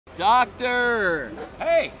Doctor!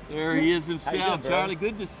 Hey! There he is himself. How you doing, Charlie,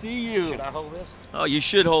 good to see you. Should I hold this? Oh, you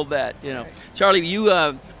should hold that, you know. Charlie, you,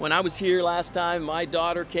 when I was here last time, my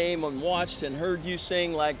daughter came and watched and heard you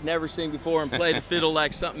sing like never sing before and play the fiddle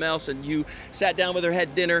like something else, and you sat down with her,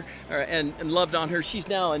 had dinner, and loved on her. She's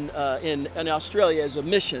now in Australia as a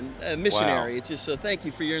missionary. Wow. It's just, thank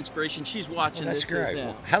you for your inspiration. She's watching That's this. great.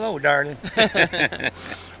 Well, hello, darling.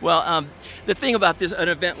 Well, the thing about an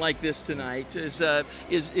event like this tonight is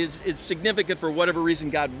significant for whatever reason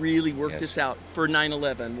God really worked this out for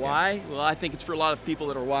 9/11. Why? Yeah. Well, I think it's for a lot of people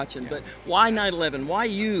that are watching. But why 9/11? Why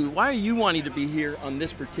you? Why are you wanting to be here on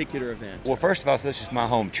this particular event? Well, first of all, this is my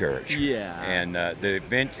home church. Yeah. And the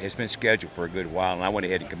event has been scheduled for a good while, and I went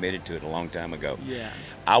ahead and committed to it a long time ago. Yeah.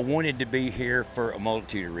 I wanted to be here for a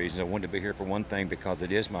multitude of reasons. I wanted to be here for one thing because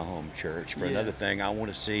it is my home church. For another thing, I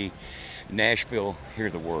want to see Nashville hear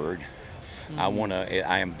the word. I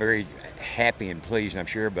am very happy and pleased, and I'm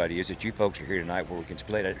sure everybody is, that you folks are here tonight where we can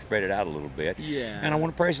spread it out a little bit. Yeah. And I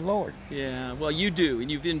want to praise the Lord. Yeah. Well, you do,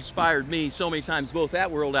 and you've inspired me so many times, both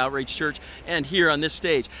at World Outreach Church and here on this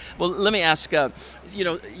stage. Well, let me ask, you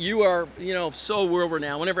know, you are, so world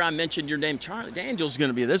renowned. Whenever I mention your name, Charlie Daniel's going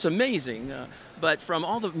to be there. That's amazing. But from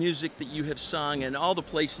all the music that you have sung and all the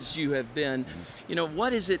places you have been,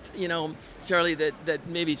 what is it, Charlie, that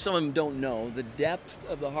maybe some of them don't know, the depth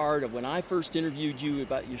of the heart of when I first interviewed you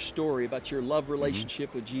about your story, about your love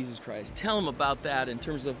relationship with Jesus Christ. Tell them about that in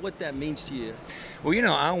terms of what that means to you.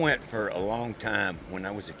 Well, I went for a long time when I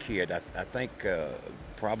was a kid. I think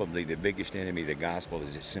probably the biggest enemy of the gospel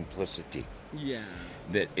is its simplicity. Yeah.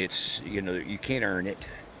 That it's, you can't earn it.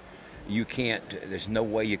 You can't, there's no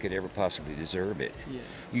way you could ever possibly deserve it. Yeah.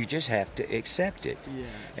 You just have to accept it. Yeah.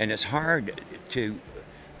 And it's hard to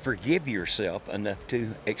forgive yourself enough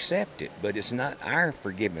to accept it. But it's not our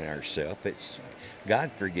forgiving ourselves, it's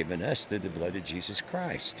God forgiving us through the blood of Jesus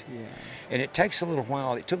Christ. Yeah. And it takes a little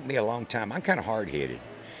while. It took me a long time. I'm kind of hard-headed.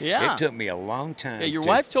 Yeah. It took me a long time. Yeah, your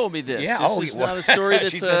wife told me this. Yeah, This is not a story that's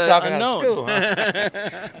she's been talking unknown. out of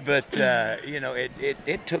school, huh? But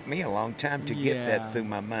it took me a long time to get that through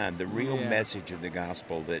my mind. The real message of the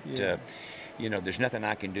gospel that there's nothing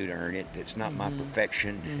I can do to earn it. It's not my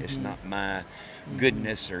perfection. It's not my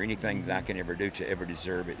goodness or anything that I can ever do to ever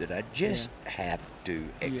deserve it. That I just have to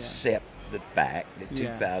accept the fact that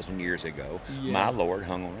 2,000 years ago, my Lord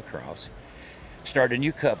hung on a cross, started a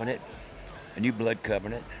new covenant. A new blood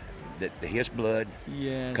covenant, that his blood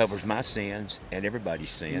covers my sins and everybody's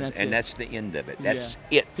sins, and that's the end of it. That's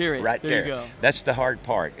it. Period. Right there. You go. That's the hard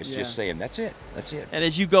part. It's just saying, that's it. That's it. And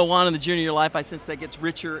as you go on in the journey of your life, I sense that gets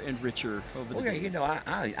richer and richer over the days.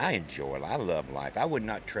 I enjoy it. I love life. I would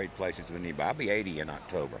not trade places with anybody. I'll be 80 in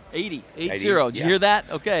October. 80. Did you hear that?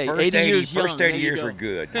 Okay. First 80 years young. First 80 years were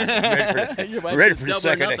good. I'm ready for the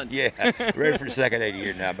second 80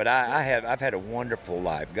 years now. But I've had a wonderful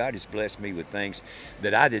life. God has blessed me with things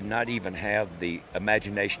that I did not even have the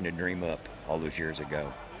imagination to dream up all those years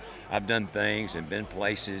ago. I've done things and been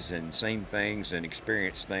places and seen things and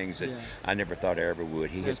experienced things that I never thought I ever would.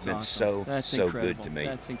 He has been so good to me.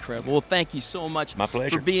 That's incredible. Well, thank you so much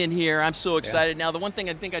for being here. I'm so excited. Now, the one thing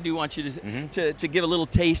I think I do want you to give a little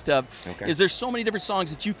taste of is there's so many different songs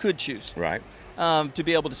that you could choose. Right. To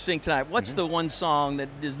be able to sing tonight. What's the one song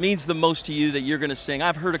that means the most to you that you're going to sing?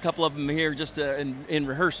 I've heard a couple of them here just in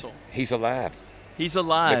rehearsal. He's alive. He's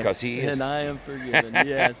alive. Because he is. And I am forgiven.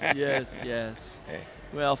 Yes. Hey.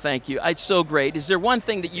 Well, thank you. It's so great. Is there one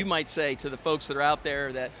thing that you might say to the folks that are out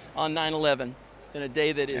there that on 9/11, in a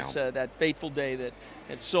day that is that fateful day that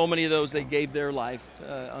so many of those they gave their life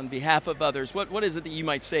on behalf of others, what is it that you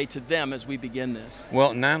might say to them as we begin this?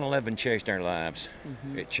 Well, 9/11 changed our lives.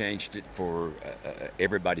 It changed it for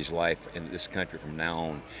everybody's life in this country from now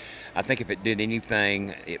on. I think if it did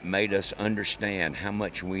anything, it made us understand how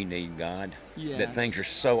much we need God. That things are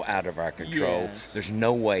so out of our control. There's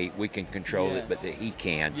no way we can control it, but that He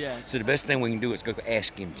can. So the best thing we can do is go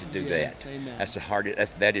ask Him to do that. Amen. That's the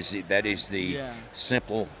hardest. That is the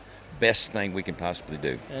simple, best thing we can possibly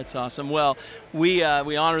do. That's awesome. Well, we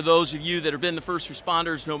honor those of you that have been the first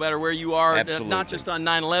responders, no matter where you are, not just on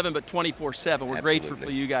 9/11, but 24/7. We're grateful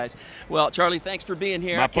for you guys. Well, Charlie, thanks for being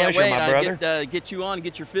here. My pleasure, my brother. Get you on,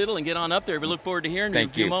 get your fiddle, and get on up there. We look forward to hearing you in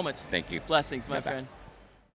a few moments. Thank you. Blessings, my friend.